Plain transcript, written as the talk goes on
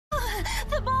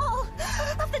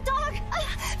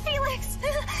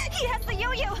He has the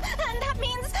yo-yo, and that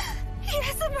means he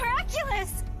has the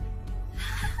miraculous.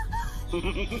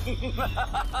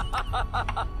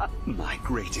 My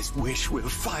greatest wish will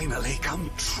finally come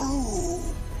true.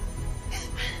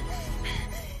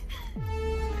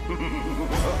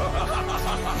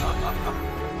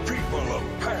 People of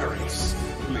Paris,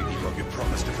 Ladybug had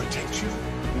promised to protect you.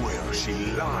 Well, she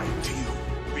lied to you.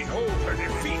 Behold her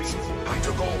defeat. I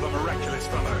took all the miraculous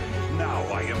from her. Now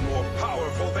I am more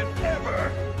powerful than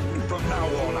ever. From now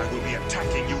on, I will be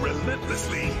attacking you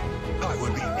relentlessly. I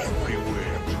will be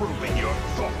everywhere, probing your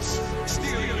thoughts,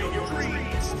 stealing your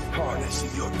dreams,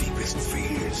 harnessing your deepest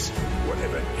fears.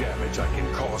 Whatever damage I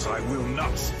can cause, I will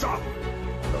not stop.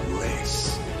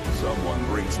 Unless someone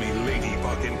brings me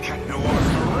Ladybug and Cat Noir's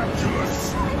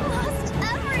miraculous. I lost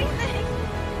everything.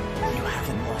 You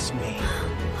haven't lost me.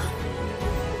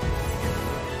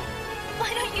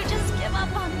 Why don't you just give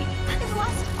up on me? I've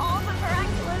lost all the miraculous.